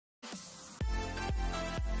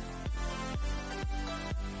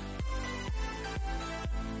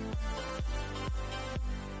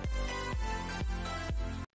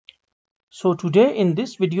So today in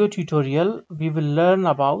this video tutorial we will learn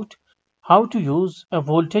about how to use a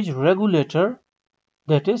voltage regulator,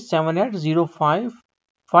 that is 7805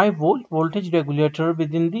 5-volt voltage regulator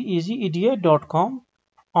within the easyEDA.com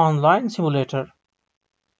online simulator.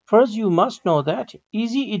 First, you must know that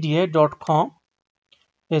easyEDA.com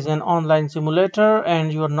is an online simulator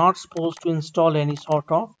and you are not supposed to install any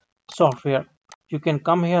sort of software. You can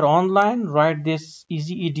come here online, write this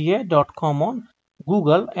easyEDA.com on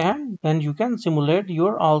Google, and then you can simulate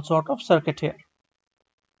your all sort of circuit here.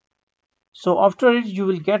 So after it you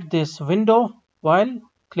will get this window while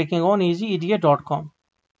clicking on easyEDA.com.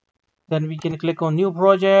 Then we can click on new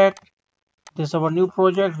project. This is our new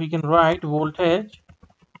project. We can write voltage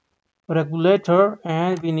regulator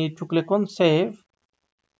and we need to click on save.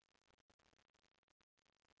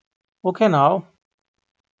 Okay, now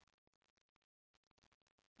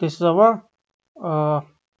this is our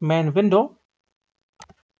main window.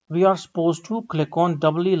 We are supposed to click on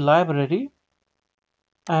WE library,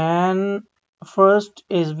 and first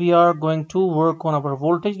is we are going to work on our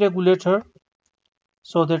voltage regulator.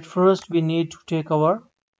 So that first we need to take our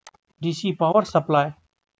DC power supply.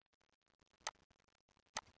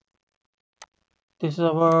 This is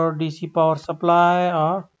our DC power supply,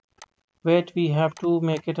 or wait, we have to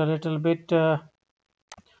make it a little bit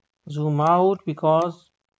zoom out because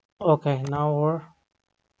okay, now our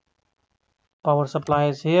power supply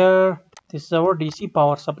is here. This is our DC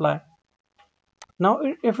power supply. Now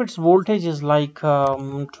if its voltage is like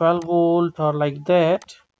 12 volt or like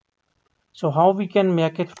that, so how we can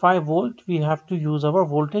make it 5 volt? We have to use our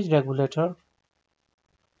voltage regulator.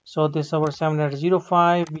 So this is our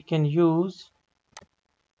 7805. We can use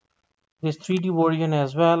this 3D version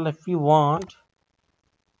as well if we want.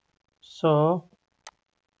 So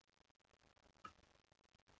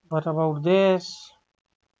what about this?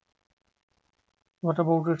 What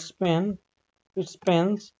about its pin? Its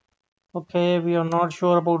pins. Okay, we are not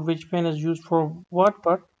sure about which pin is used for what,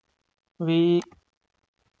 but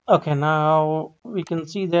okay, now we can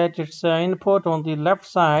see that it's input on the left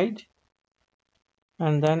side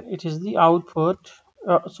and then it is the output,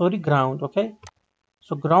 ground. Okay,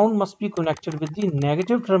 so ground must be connected with the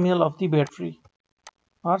negative terminal of the battery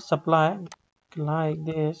or supply like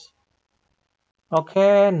this.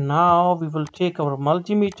 Okay, now we will take our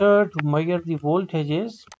multimeter to measure the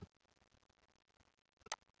voltages.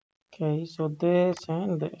 Okay, so this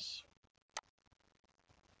and this.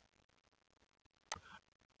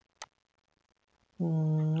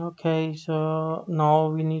 Okay, so now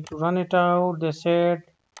we need to run it out. They said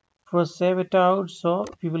first save it out, so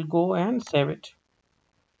we will go and save it.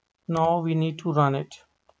 Now we need to run it,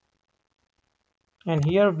 and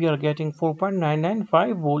here we are getting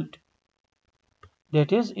 4.995 volt.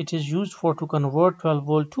 That is, it is used for to convert 12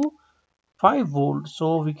 volt to 5 volt.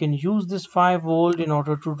 So we can use this 5 volt in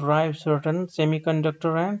order to drive certain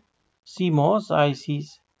semiconductor and CMOS ICs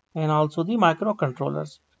and also the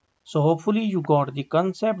microcontrollers. So hopefully you got the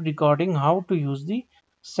concept regarding how to use the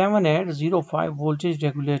 7805 voltage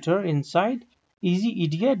regulator inside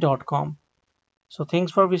easyEDA.com. So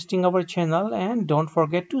thanks for visiting our channel and don't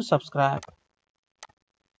forget to subscribe.